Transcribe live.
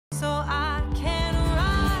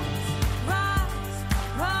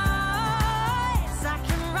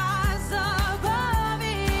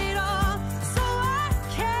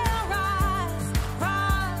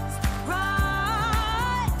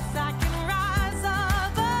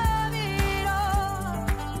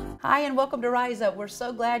Hi, and welcome to Rise Up. We're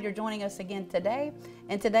so glad you're joining us again today.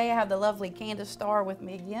 And today I have the lovely Candace Starr with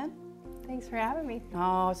me again. Thanks for having me.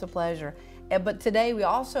 Oh, it's a pleasure. But today we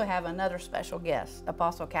also have another special guest,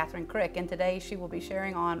 Apostle Kathryn Krick, and today she will be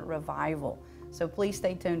sharing on revival. So please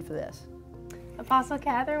stay tuned for this. Apostle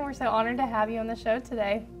Kathryn, we're so honored to have you on the show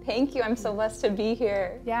today. Thank you. I'm so blessed to be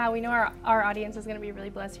here. Yeah, we know our audience is going to be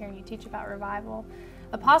really blessed hearing you teach about revival.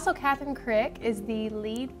 Apostle Kathryn Krick is the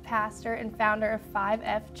lead pastor and founder of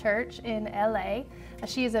 5F Church in LA.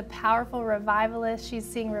 She is a powerful revivalist. She's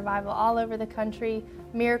seeing revival all over the country.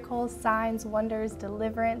 Miracles, signs, wonders,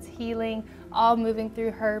 deliverance, healing, all moving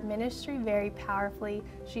through her ministry very powerfully.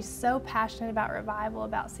 She's so passionate about revival,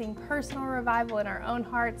 about seeing personal revival in our own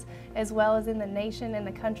hearts, as well as in the nation and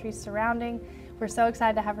the countries surrounding. We're so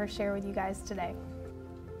excited to have her share with you guys today.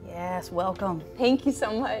 Yes, welcome. Thank you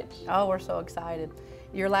so much. Oh, we're so excited.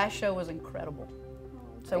 Your last show was incredible.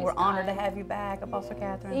 So we're honored to have you back, Apostle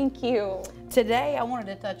Kathryn. Thank you. Today I wanted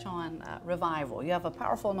to touch on revival. You have a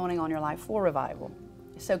powerful anointing on your life for revival.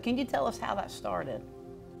 So can you tell us how that started?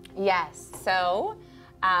 Yes. So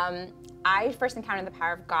I first encountered the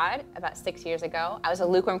power of God about 6 years ago. I was a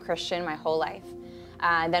lukewarm Christian my whole life.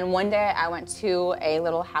 Then one day I went to a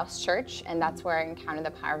little house church, and that's where I encountered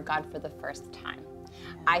the power of God for the first time.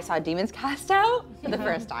 I saw demons cast out for the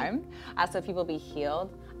first time. I saw people be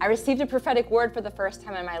healed. I received a prophetic word for the first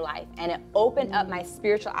time in my life, and it opened up my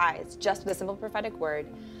spiritual eyes just with a simple prophetic word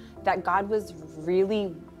that God was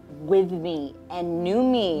really with me and knew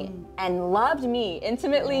me and loved me,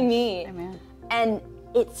 intimately me. Amen. And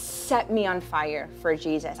it set me on fire for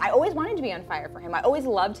Jesus. I always wanted to be on fire for him. I always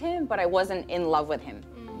loved him, but I wasn't in love with him.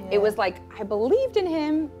 It was like I believed in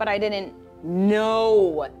him, but I didn't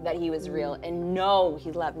know that he was real and know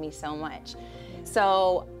he loved me so much.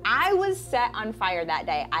 So I was set on fire that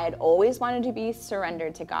day. I had always wanted to be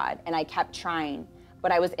surrendered to God, and I kept trying,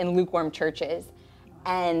 but I was in lukewarm churches.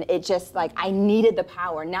 And it just like, I needed the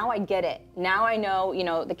power. Now I get it. Now I know,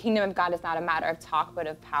 the kingdom of God is not a matter of talk, but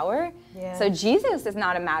of power. Yes. So Jesus is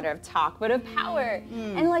not a matter of talk, but of power.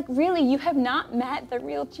 And like, really, you have not met the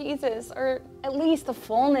real Jesus, or at least the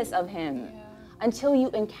fullness of him, until you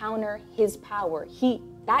encounter his power.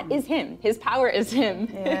 That is him. His power is him.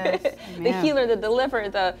 Yes. The healer, the deliverer,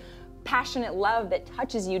 the passionate love that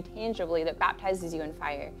touches you tangibly, that baptizes you in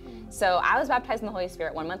fire. So I was baptized in the Holy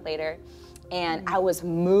Spirit 1 month later, and I was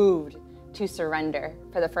moved to surrender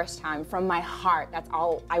for the first time from my heart. That's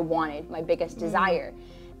all I wanted, my biggest desire.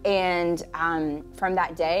 And from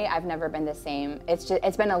that day, I've never been the same.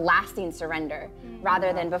 It's been a lasting surrender.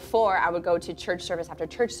 Rather than before, I would go to church service after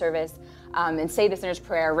church service and say the sinner's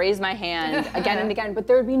prayer, raise my hand again and again, but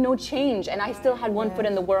there would be no change, and I still had one foot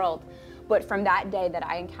in the world. But from that day that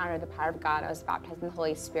I encountered the power of God, I was baptized in the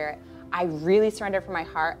Holy Spirit, I really surrendered from my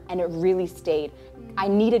heart, and it really stayed. I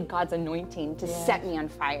needed God's anointing to set me on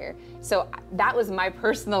fire. So that was my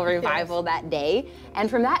personal revival that day. And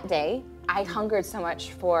from that day, I hungered so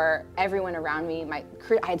much for everyone around me. I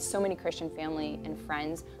had so many Christian family and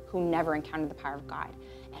friends who never encountered the power of God.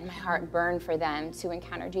 And my heart burned for them to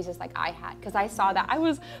encounter Jesus like I had, because I saw that I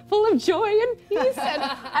was full of joy and peace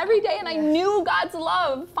and every day, and I knew God's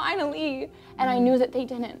love finally, and I knew that they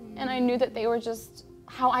didn't, and I knew that they were just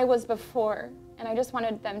how I was before, and I just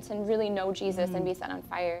wanted them to really know Jesus and be set on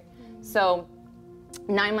fire. So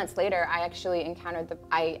 9 months later, I actually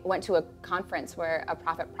I went to a conference where a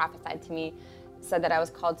prophet prophesied to me, said that I was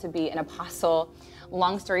called to be an apostle.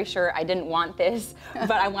 Long story short, I didn't want this,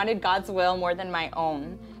 but I wanted God's will more than my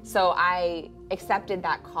own. So I accepted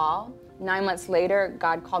that call. 9 months later,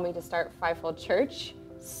 God called me to start Fivefold Church.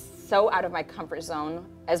 So out of my comfort zone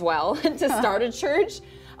as well to start a church.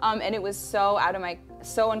 And it was so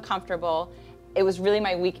uncomfortable. It was really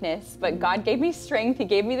my weakness, but God gave me strength. He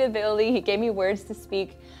gave me the ability. He gave me words to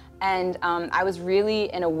speak. And I was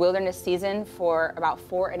really in a wilderness season for about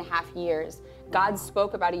 4.5 years. God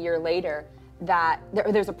spoke about a year later that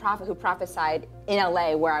there's a prophet who prophesied in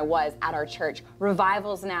LA where I was at our church.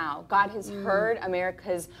 Revival's now. God has heard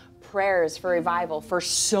America's prayers for revival for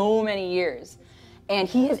so many years. And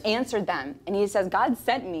he has answered them. And he says, God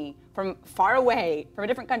sent me from far away, from a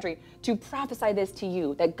different country, to prophesy this to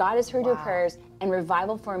you, that God has heard your prayers, and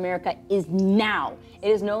revival for America is now. It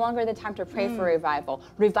is no longer the time to pray for revival.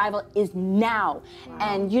 Revival is now.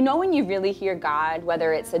 And when you really hear God,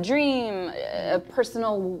 whether it's a dream, a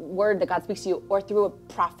personal word that God speaks to you, or through a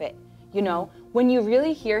prophet, when you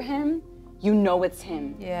really hear him, you know it's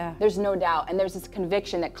him. Yeah. There's no doubt. And there's this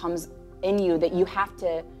conviction that comes in you that you have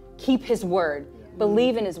to keep his word,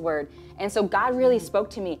 believe in his word. And so God really spoke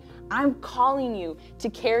to me. I'm calling you to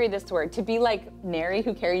carry this word, to be like Mary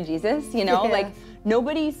who carried Jesus, like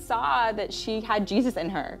Nobody saw that she had Jesus in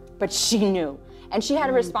her, but she knew. And she had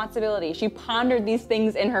a responsibility. She pondered these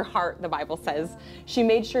things in her heart, the Bible says. She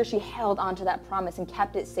made sure she held onto that promise and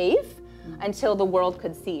kept it safe until the world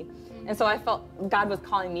could see. And so I felt God was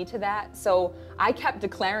calling me to that. So I kept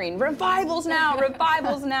declaring, revivals now,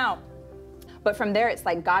 revivals now. But from there, it's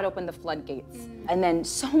like God opened the floodgates. And then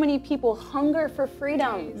so many people hunger for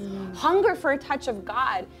freedom, hunger for a touch of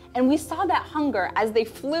God. And we saw that hunger as they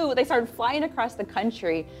flew, they started flying across the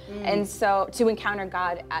country. And so to encounter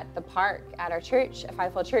God at the park, at our church, at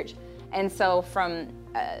Fivefold Church. And so from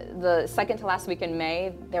the second to last week in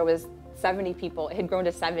May, there was 70 people. It had grown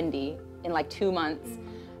to 70 in like 2 months,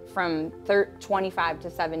 from 25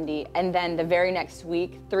 to 70. And then the very next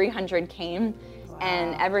week, 300 came.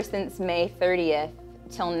 And ever since May 30th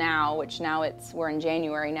till now, which now we're in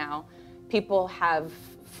January now, people have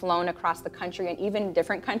flown across the country, and even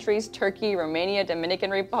different countries, Turkey, Romania,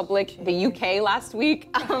 Dominican Republic, the UK last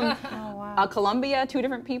week, Colombia, 2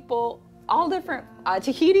 different people, all different,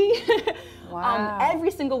 Tahiti.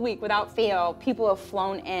 Every single week without fail, people have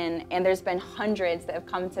flown in, and there's been hundreds that have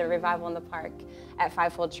come to Revival in the Park at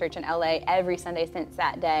Fivefold Church in LA every Sunday since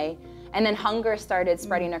that day. And then hunger started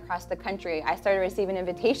spreading across the country. I started receiving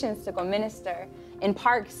invitations to go minister in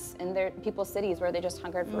parks in people's cities where they just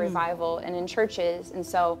hungered for revival, and in churches. And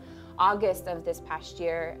so August of this past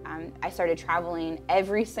year, I started traveling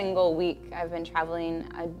every single week. I've been traveling,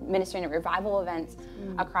 ministering at revival events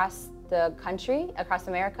across the country, across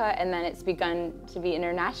America, and then it's begun to be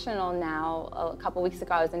international now. A couple weeks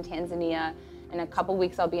ago I was in Tanzania. In a couple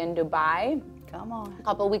weeks I'll be in Dubai. Come on. A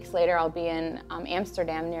couple weeks later I'll be in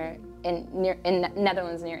Amsterdam, in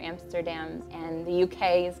Netherlands near Amsterdam, and the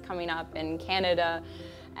UK is coming up, and Canada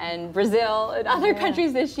and Brazil and other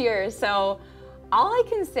countries this year. So all I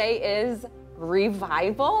can say is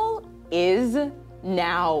revival is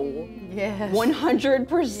now. Yes.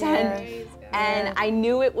 100%. Yes. And I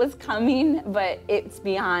knew it was coming, but it's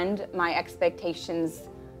beyond my expectations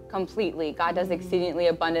completely. God does exceedingly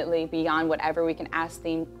abundantly beyond whatever we can ask,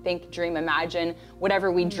 think, dream, imagine.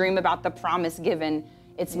 Whatever we dream about the promise given,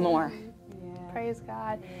 it's more. Praise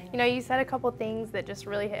God. You know, you said a couple things that just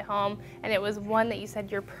really hit home, and it was one that you said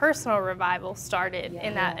your personal revival started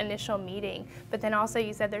in that initial meeting, but then also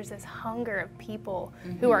you said there's this hunger of people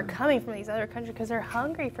who are coming from these other countries because they're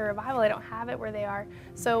hungry for revival. They don't have it where they are.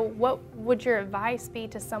 So what would your advice be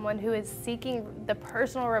to someone who is seeking the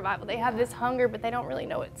personal revival? They have this hunger, but they don't really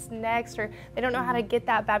know what's next, or they don't know how to get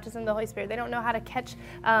that baptism of the Holy Spirit. They don't know how to catch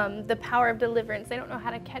the power of deliverance. They don't know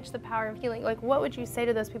how to catch the power of healing. Like, what would you say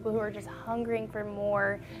to those people who are just hungering for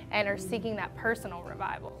more and are seeking that personal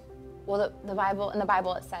revival? Well, in the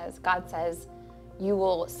Bible it says, God says, you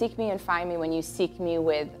will seek me and find me when you seek me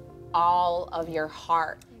with all of your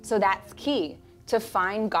heart. So that's key, to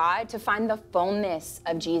find God, to find the fullness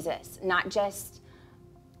of Jesus, not just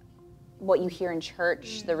what you hear in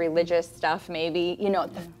church, the religious stuff maybe,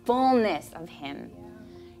 the fullness of him.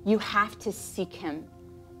 You have to seek him,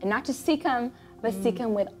 and not just seek him, but seek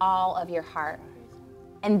him with all of your heart.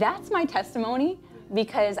 And that's my testimony,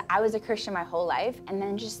 because I was a Christian my whole life, and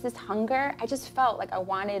then just this hunger, I just felt like I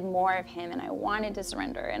wanted more of him, and I wanted to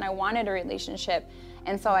surrender, and I wanted a relationship.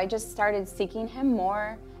 And so I just started seeking him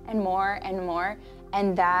more and more and more,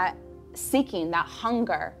 and that seeking, that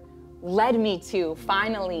hunger, led me to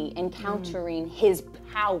finally encountering his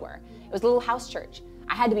power. It was a little house church.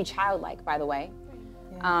 I had to be childlike, by the way,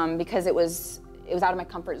 because it was out of my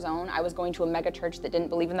comfort zone. I was going to a mega church that didn't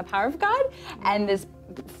believe in the power of God, and this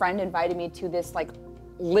friend invited me to this like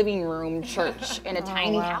living room church in a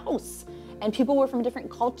tiny house, and people were from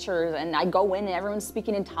different cultures, and I go in and everyone's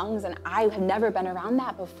speaking in tongues, and I had never been around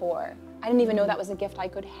that before. I didn't even know that was a gift I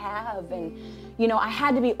could have, and I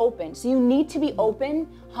had to be open. So you need to be open,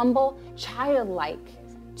 humble, childlike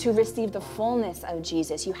to receive the fullness of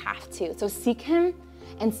Jesus. You have to. So seek him,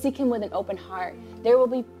 and seek him with an open heart. There will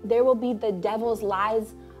be the devil's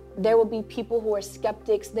lies. There will be people who are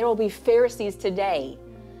skeptics. There will be Pharisees today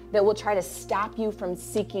that will try to stop you from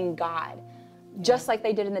seeking God, just like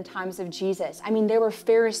they did in the times of Jesus. I mean, there were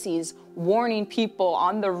Pharisees warning people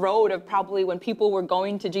on the road of probably when people were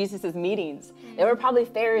going to Jesus's meetings. There were probably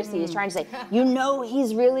Pharisees trying to say,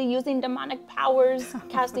 he's really using demonic powers,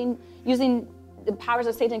 using the powers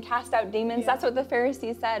of Satan to cast out demons. That's what the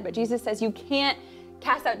Pharisees said. But Jesus says you can't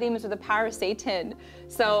cast out demons with the power of Satan.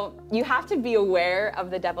 So you have to be aware of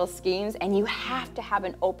the devil's schemes, and you have to have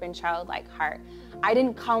an open, childlike heart. I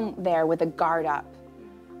didn't come there with a guard up.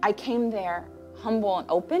 I came there humble and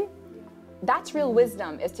open. That's real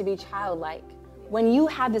wisdom, is to be childlike. When you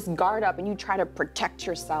have this guard up and you try to protect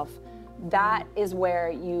yourself, that is where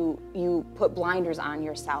you put blinders on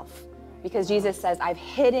yourself. because Jesus says, I've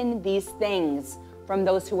hidden these things from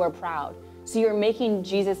those who are proud. So you're making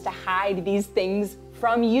Jesus to hide these things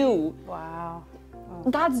from you. Wow.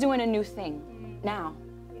 God's doing a new thing now.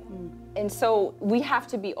 And so we have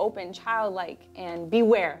to be open, childlike, and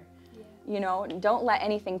beware. You know, don't let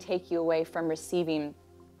anything take you away from receiving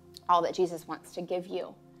all that Jesus wants to give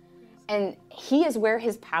you. And he is where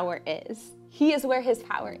his power is. He is where his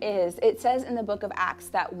power is. It says in the book of Acts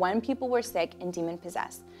that when people were sick and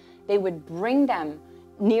demon-possessed, they would bring them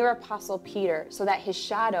near Apostle Peter so that his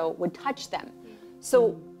shadow would touch them.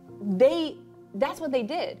 So that's what they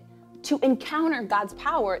did. To encounter God's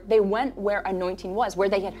power, they went where anointing was, where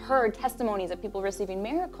they had heard testimonies of people receiving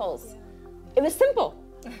miracles. It was simple.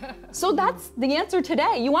 So that's the answer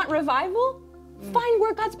today. You want revival? Find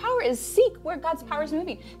where God's power is. Seek where God's power is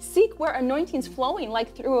moving. Seek where anointing's flowing,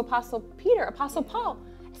 like through Apostle Peter, Apostle Paul.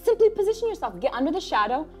 Simply position yourself, get under the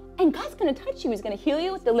shadow, and God's gonna touch you. He's gonna heal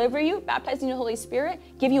you, deliver you, baptize you in the Holy Spirit,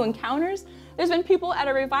 give you encounters. There's been people at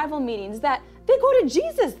our revival meetings that they go to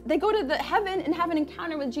Jesus. They go to the heaven and have an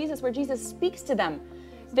encounter with Jesus where Jesus speaks to them.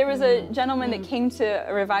 There was a gentleman that came to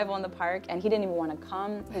a revival in the park and he didn't even want to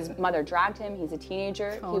come. His mother dragged him. He's a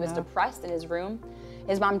teenager. He was depressed in his room.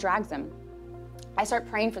 His mom drags him. I start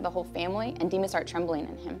praying for the whole family and demons start trembling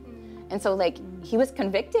in him. And so like he was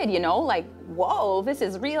convicted, you know, like, whoa, this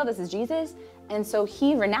is real. This is Jesus. And so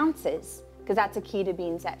he renounces, because that's a key to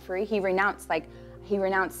being set free. He renounced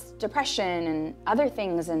depression and other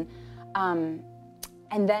things.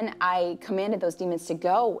 And then I commanded those demons to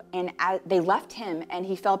go, and they left him, and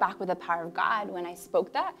he fell back with the power of God when I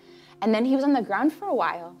spoke that. And then he was on the ground for a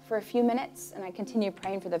while, for a few minutes, and I continued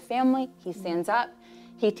praying for the family. He stands up,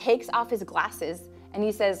 he takes off his glasses, and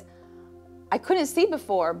he says, I couldn't see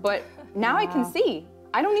before, but now I can see.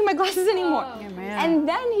 I don't need my glasses anymore. And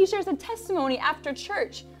then he shares a testimony after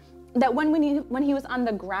church that when he was on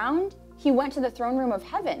the ground, he went to the throne room of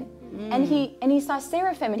heaven. And he saw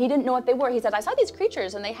seraphim, and he didn't know what they were. He said, I saw these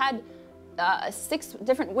creatures, and they had 6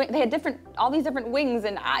 different wings. They had all these different wings,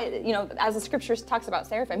 and as the scriptures talks about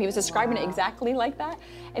seraphim, he was describing it exactly like that.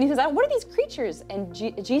 And he says, what are these creatures? And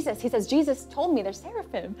Jesus told me they're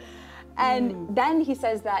seraphim. And then he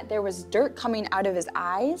says that there was dirt coming out of his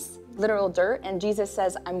eyes, literal dirt, and Jesus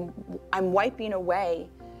says, I'm wiping away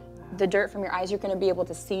the dirt from your eyes. You're going to be able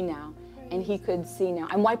to see now. And he could see now.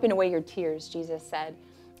 I'm wiping away your tears, Jesus said.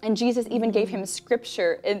 And Jesus even gave him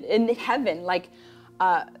scripture in heaven, like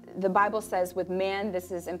the Bible says, with man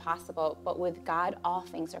this is impossible, but with God all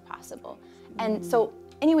things are possible. And so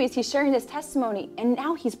anyways, he's sharing this testimony, and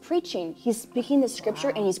now he's preaching. He's speaking the scripture,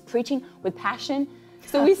 and he's preaching with passion.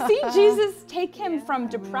 So we see Jesus take him from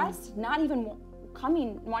depressed, not even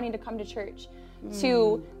wanting to come to church,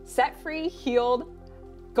 to set free, healed,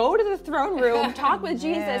 go to the throne room, talk with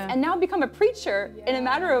Jesus, and now become a preacher in a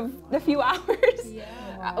matter of a few hours,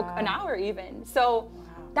 an hour even. So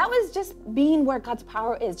that was just being where God's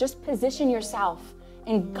power is. Just position yourself,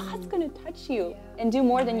 and God's going to touch you and do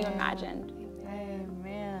more than you imagined.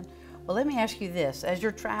 Amen. Well, let me ask you this. As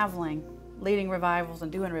you're traveling, leading revivals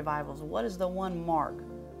and doing revivals, what is the one mark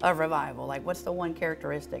of revival? Like, what's the one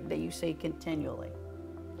characteristic that you see continually?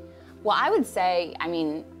 Well, I would say,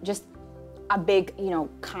 just a big,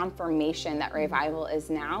 confirmation that revival is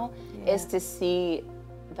now is to see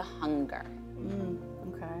the hunger.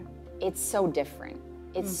 Okay. It's so different.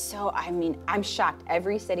 It's so, I'm shocked.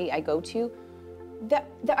 Every city I go to, there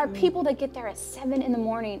are people that get there at 7 in the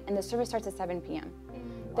morning and the service starts at 7 p.m.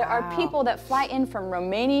 There are people that fly in from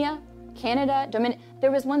Romania, Canada,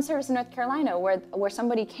 There was one service in North Carolina where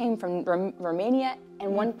somebody came from Romania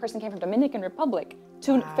and one person came from Dominican Republic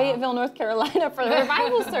to Fayetteville, North Carolina for the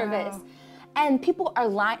revival service. And people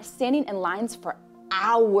are standing in lines for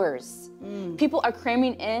hours. People are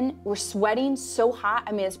cramming in. We're sweating so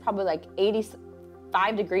hot. It's probably like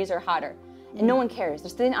 85 degrees or hotter. And no one cares. They're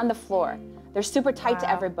sitting on the floor. They're super tight to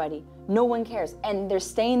everybody. No one cares. And they're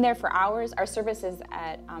staying there for hours. Our services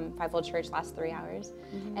at Fivefold Church last 3 hours.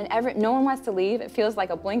 And no one wants to leave. It feels like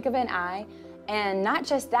a blink of an eye. And not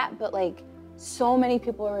just that, but like so many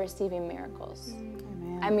people are receiving miracles.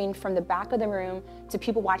 From the back of the room to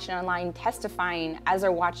people watching online, testifying as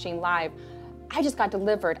they're watching live. I just got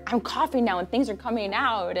delivered. I'm coughing now and things are coming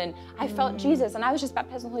out. And I felt Jesus and I was just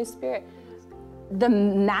baptized in the Holy Spirit. The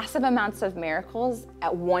massive amounts of miracles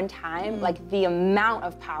at one time, like the amount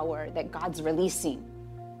of power that God's releasing.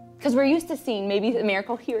 Because we're used to seeing maybe a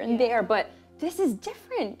miracle here and there, but this is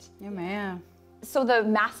different. Amen. So the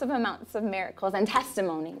massive amounts of miracles and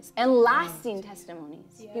testimonies and lasting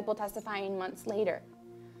testimonies, people testifying months later,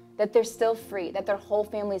 that they're still free, that their whole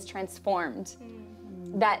family is transformed,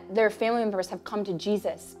 that their family members have come to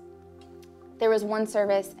Jesus. There was one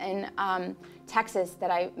service in Texas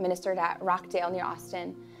that I ministered at, Rockdale near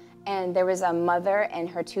Austin, and there was a mother and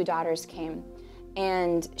her 2 daughters came,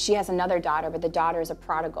 and she has another daughter, but the daughter is a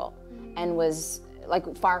prodigal and was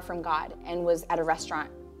like far from God and was at a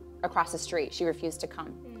restaurant across the street. She refused to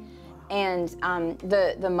come. And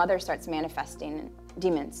the mother starts manifesting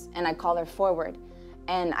demons, and I call her forward,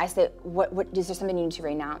 and I said, "What is there something you need to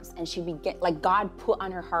renounce?" And she began, like God put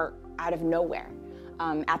on her heart out of nowhere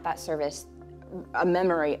at that service a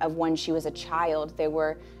memory of when she was a child. There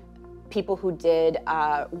were people who did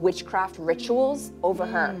witchcraft rituals over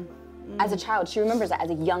her as a child. She remembers that as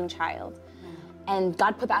a young child. And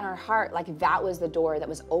God put that in her heart, like that was the door that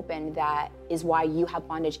was open. That is why you have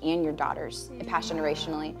bondage and your daughters, past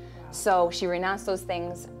generationally. So she renounced those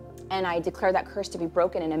things, and I declared that curse to be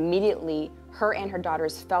broken, and immediately her and her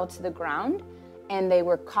daughters fell to the ground, and they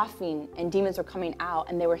were coughing, and demons were coming out,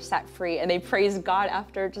 and they were set free, and they praised God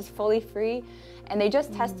after, just fully free. And they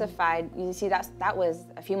just testified. You see, that was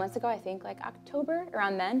a few months ago, I think, like October,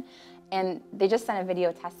 around then. And they just sent a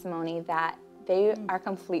video testimony that they are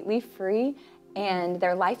completely free, and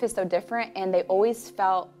their life is so different. And they always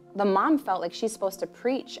felt, the mom felt like she's supposed to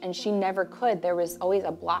preach, and she never could. There was always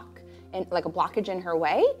a block, and like a blockage in her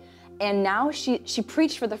way. And now she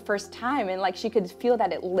preached for the first time, and like she could feel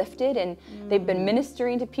that it lifted, and they've been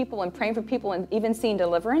ministering to people and praying for people, and even seeing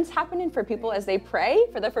deliverance happening for people as they pray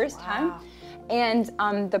for the first time. And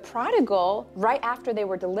the prodigal, right after they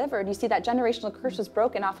were delivered, you see that generational curse was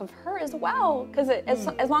broken off of her as well, because as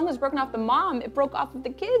long as it was broken off the mom, it broke off of the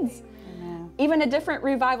kids. Even a different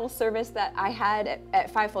revival service that I had at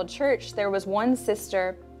Fivefold Church, there was one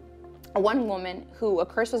sister, one woman who a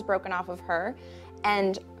curse was broken off of her,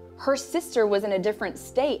 and her sister was in a different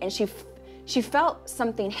state, and she felt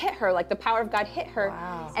something hit her, like the power of God hit her.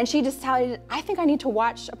 And she decided, I think I need to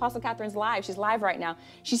watch Apostle Kathryn's live. She's live right now.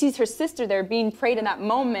 She sees her sister there being prayed in that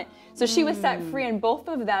moment. So she was set free, and both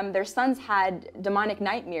of them, their sons had demonic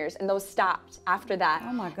nightmares, and those stopped after that.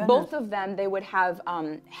 Oh my goodness. Both of them, they would have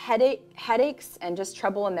headaches and just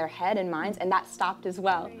trouble in their head and minds, and that stopped as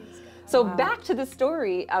well. So back to the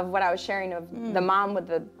story of what I was sharing of the mom with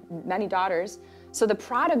the many daughters. So the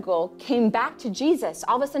prodigal came back to Jesus.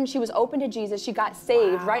 All of a sudden she was open to Jesus. She got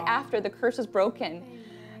saved right after the curse was broken.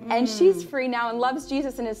 And she's free now and loves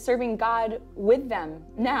Jesus and is serving God with them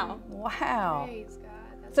now. Wow. Praise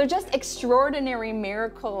God. So just extraordinary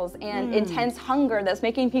miracles and intense hunger that's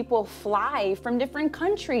making people fly from different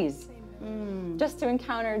countries just to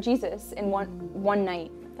encounter Jesus in one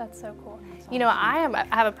night. That's so cool. You know, I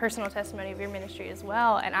have a personal testimony of your ministry as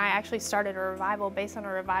well, and I actually started a revival based on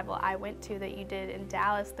a revival I went to that you did in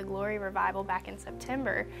Dallas, the Glory Revival, back in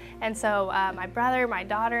September. And so my brother, my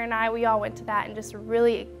daughter, and I, we all went to that and just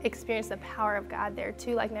really experienced the power of God there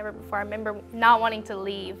too, like never before. I remember not wanting to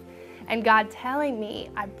leave, and God telling me,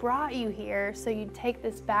 I brought you here so you'd take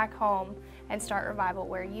this back home and start revival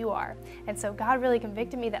where you are. And so God really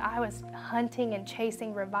convicted me that I was hunting and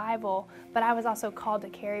chasing revival, but I was also called to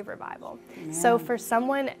carry revival. Yeah. So for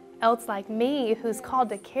someone else like me who's called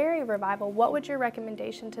to carry revival, what would your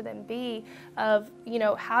recommendation to them be of, you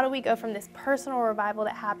know, how do we go from this personal revival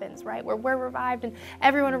that happens, right, where we're revived and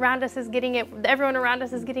everyone around us is getting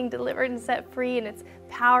delivered and set free, and it's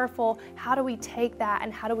powerful. How do we take that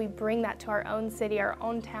and how do we bring that to our own city, our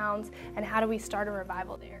own towns, and how do we start a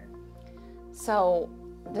revival there? So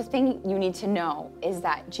the thing you need to know is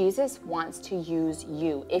that Jesus wants to use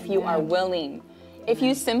you if you are willing. If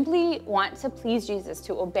you simply want to please Jesus,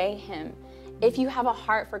 to obey him, if you have a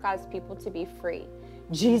heart for God's people to be free,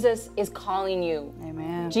 Jesus is calling you.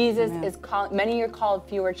 Amen. Jesus is calling. Many are called,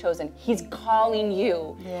 few are chosen. He's calling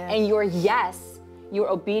you. Yes. And your yes, your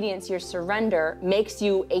obedience, your surrender makes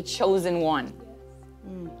you a chosen one.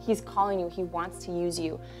 He's calling you. He wants to use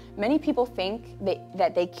you. Many people think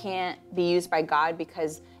that they can't be used by God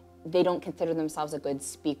because they don't consider themselves a good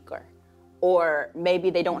speaker, or maybe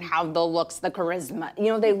they don't have the looks, the charisma. You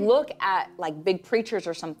know, they look at like big preachers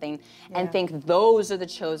or something and think those are the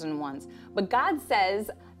chosen ones. But God says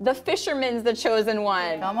the fisherman's the chosen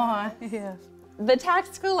one. Come on. Yes. The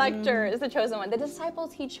tax collector is the chosen one. The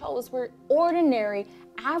disciples he chose were ordinary,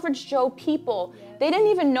 average Joe people. They didn't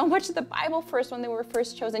even know much of the Bible first when they were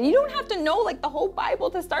first chosen. You don't have to know like the whole Bible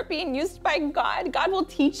to start being used by God. God will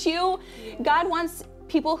teach you. God wants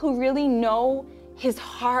people who really know his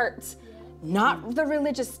heart, not the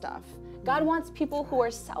religious stuff. God wants people who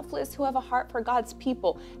are selfless, who have a heart for God's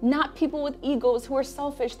people, not people with egos who are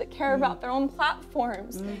selfish, that care about their own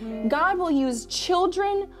platforms. God will use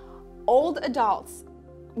children, old adults,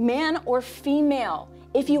 man or female.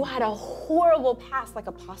 If you had a horrible past like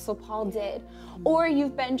Apostle Paul did, or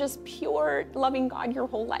you've been just pure loving God your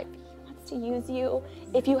whole life, he wants wants to use you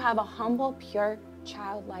if you have a humble, pure,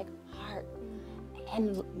 childlike heart.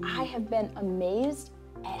 And I have been amazed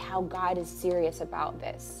at how God is serious about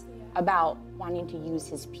this, about wanting to use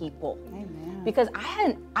his people. Amen. Because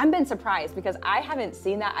I've been surprised because I haven't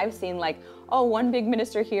seen that. I've seen like, oh, one big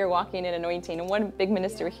minister here walking in anointing and one big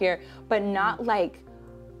minister here, but not like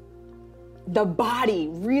the body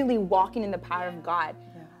really walking in the power of God.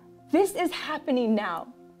 Yeah. This is happening now.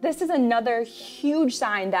 This is another huge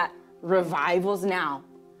sign that revival's now.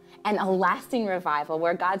 And a lasting revival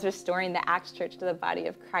where God's restoring the Acts church to the body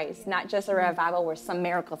of Christ, not just a revival where some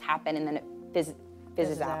miracles happen and then it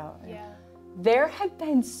fizzes out. Yeah. There have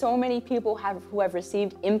been so many people who have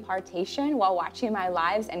received impartation while watching my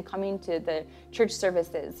lives and coming to the church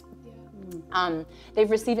services.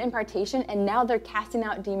 They've received impartation and now they're casting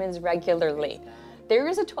out demons regularly. There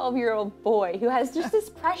is a 12-year-old boy who has just this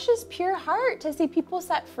precious, pure heart to see people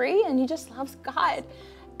set free, and he just loves God.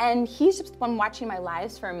 And he's just been watching my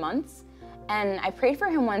lives for months. And I prayed for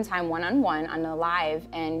him one time, one-on-one on the live,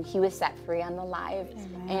 and he was set free on the live.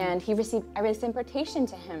 Amen. And I received impartation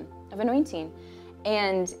to him of anointing.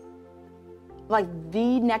 And like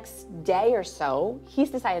the next day or so, he's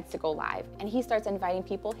decided to go live, and he starts inviting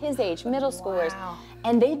people his age, middle schoolers,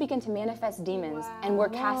 and they begin to manifest demons, and we're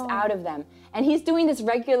cast out of them. And he's doing this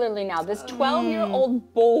regularly now. This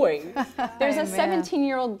 12-year-old boy. There's a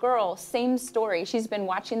 17-year-old girl, same story. She's been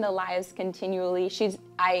watching the lives continually.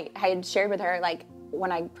 I had shared with her, like,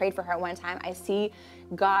 when I prayed for her one time, I see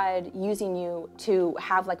God using you to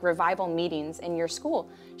have like revival meetings in your school.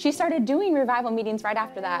 She started doing revival meetings right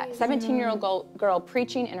after that. 17-year-old girl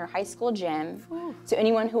preaching in her high school gym to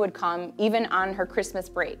anyone who would come, even on her Christmas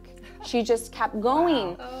break. She just kept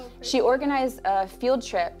going. She organized a field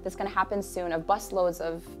trip that's going to happen soon of busloads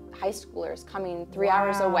of high schoolers coming 3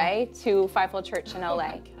 hours away to Fivefold Church in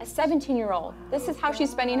LA. A 17-year-old. This is how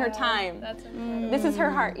she's spending her time. That's incredible. This is her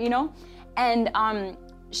heart, you know? And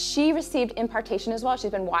she received impartation as well. She's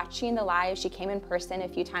been watching the live. She came in person a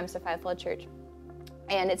few times to Fivefold Church.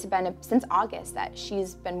 And it's been since August that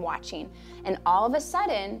she's been watching. And all of a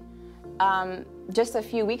sudden, just a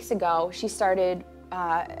few weeks ago, she started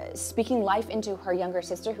speaking life into her younger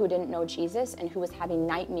sister who didn't know Jesus and who was having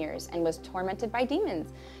nightmares and was tormented by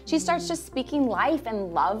demons. She starts just speaking life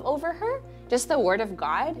and love over her, just the word of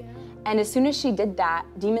God. Yeah. And as soon as she did that,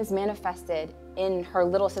 demons manifested in her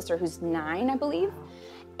little sister who's 9, I believe.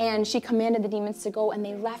 And she commanded the demons to go, and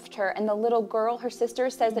they left her. And the little girl, her sister,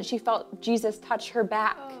 says that she felt Jesus touch her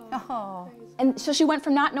back. Oh. And so she went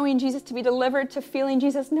from not knowing Jesus to be delivered to feeling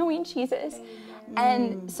Jesus, knowing Jesus.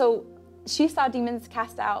 And so she saw demons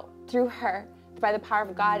cast out through her by the power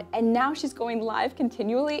of God. And now she's going live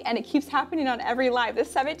continually, and it keeps happening on every live.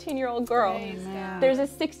 This 17-year-old girl. There's a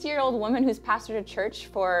 60-year-old woman who's pastored a church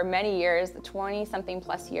for many years, 20-something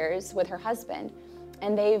plus years, with her husband.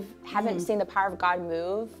 And they haven't seen the power of God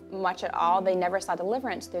move much at all. They never saw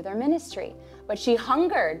deliverance through their ministry. But she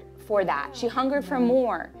hungered for that. She hungered for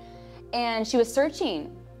more. And she was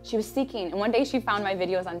searching. She was seeking. And one day she found my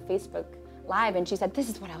videos on Facebook Live, and she said, this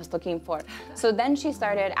is what I was looking for. So then she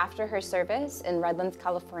started, after her service in Redlands,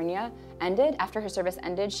 California ended, after her service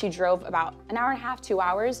ended, she drove about an hour and a half, 2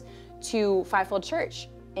 hours to Fivefold Church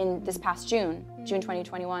in this past June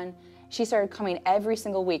 2021. She started coming every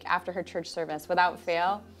single week after her church service without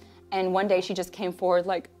fail. And one day she just came forward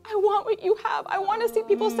like, I want what you have. I want to see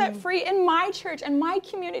people set free in my church and my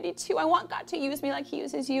community too. I want God to use me like he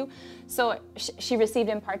uses you. So she received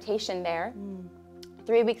impartation there.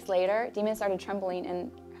 3 weeks later, demons started trembling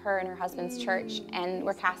in her and her husband's church and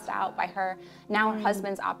were cast out by her. Now her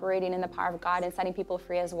husband's operating in the power of God and setting people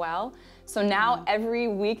free as well. So now every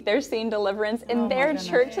week they're seeing deliverance in their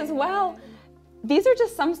church as well. These are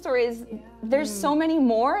just some stories. There's so many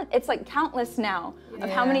more. It's like countless now of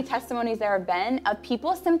how many testimonies there have been of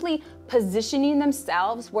people simply positioning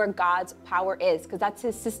themselves where God's power is, because that's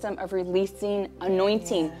his system of releasing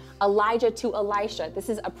anointing. Elijah to Elisha. This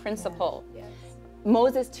is a principle.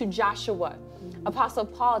 Moses to Joshua. Apostle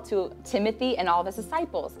Paul to Timothy and all of his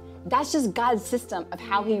disciples. That's just God's system of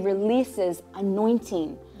how he releases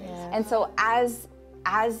anointing. And so as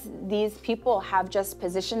these people have just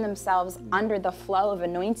positioned themselves under the flow of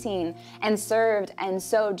anointing and served, and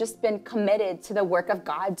so just been committed to the work of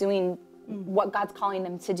God, doing what God's calling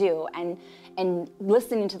them to do, and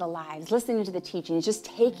listening to the lives, listening to the teachings, just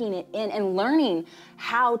taking it in and learning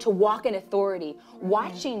how to walk in authority,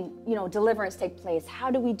 watching, deliverance take place. How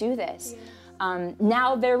do we do this?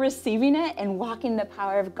 Now they're receiving it and walking the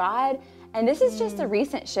power of God. And this is just a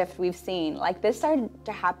recent shift we've seen. Like this started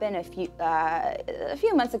to happen a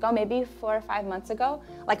few months ago, maybe 4 or 5 months ago,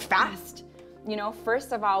 like fast. You know,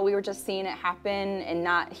 first of all, we were just seeing it happen and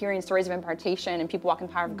not hearing stories of impartation and people walking in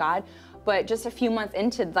the power of God. But just a few months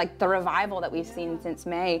into like the revival that we've seen since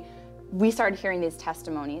May, we started hearing these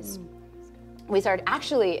testimonies. We started, I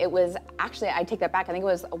take that back. I think it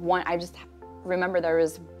was I just remember there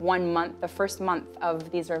was 1 month, the first month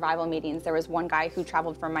of these revival meetings, there was one guy who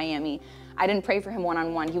traveled from Miami. I didn't pray for him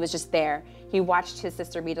one-on-one. He was just there. He watched his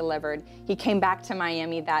sister be delivered. He came back to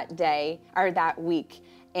Miami that day, or that week,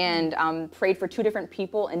 and prayed for 2 different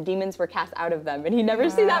people, and demons were cast out of them. And he'd never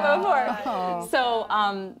seen that before.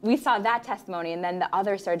 So we saw that testimony, and then the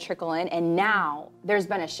others started trickling in, and now there's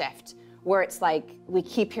been a shift where it's like we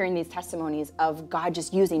keep hearing these testimonies of God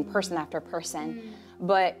just using person after person.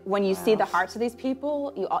 But when you see the hearts of these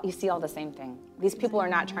people, you see all the same thing. These people are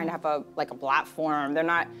not trying to have a platform. They're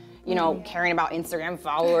not, you know, caring about Instagram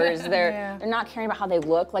followers. They're not caring about how they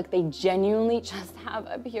look. Like, they genuinely just have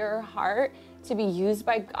a pure heart to be used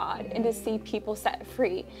by God and to see people set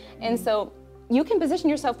free. And so you can position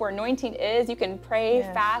yourself where anointing is. You can pray,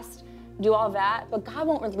 fast, do all that, but God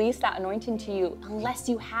won't release that anointing to you unless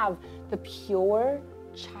you have the pure,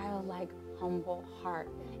 childlike, humble heart.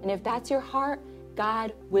 And if that's your heart,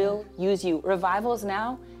 God will use you. Revival is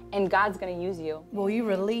now, and God's going to use you. Will you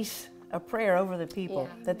release a prayer over the people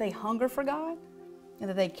that they hunger for God and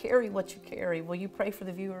that they carry what you carry? Will you pray for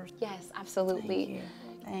the viewers? Yes, absolutely. Thank you.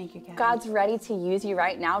 Thank you, Kathryn. God's ready to use you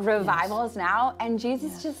right now. Revival is now, and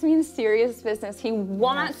Jesus just means serious business. He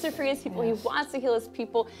wants to free his people. He wants to heal his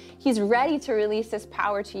people. He's ready to release this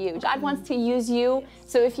power to you. God wants to use you.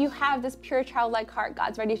 So if you have this pure childlike heart,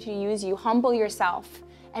 God's ready to use you. Humble yourself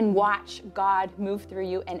and watch God move through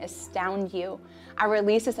you and astound you. I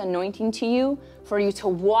release this anointing to you for you to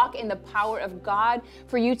walk in the power of God,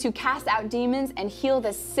 for you to cast out demons and heal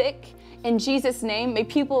the sick. In Jesus' name, may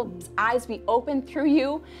people's eyes be opened through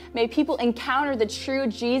you. May people encounter the true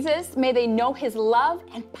Jesus. May they know his love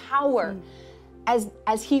and power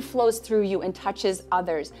as he flows through you and touches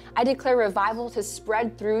others. I declare revival to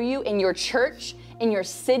spread through you in your church, in your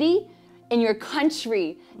city, in your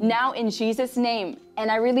country, now in Jesus' name. And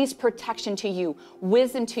I release protection to you,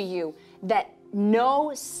 wisdom to you, that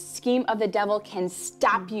no scheme of the devil can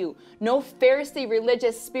stop you. No Pharisee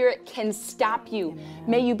religious spirit can stop you.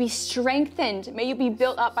 May you be strengthened. May you be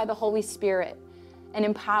built up by the Holy Spirit and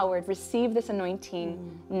empowered. Receive this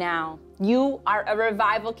anointing now. You are a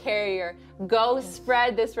revival carrier. Go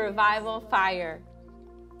spread this revival fire.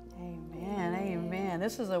 Amen. Amen.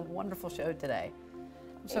 This is a wonderful show today.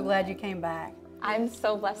 I'm so glad you came back. I'm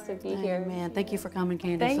so blessed to be here. Amen. Thank you for coming,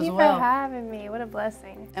 Candace, Thank as you well. for having me. What a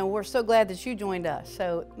blessing. And we're so glad that you joined us.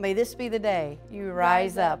 So may this be the day you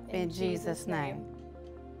rise up in Jesus' name.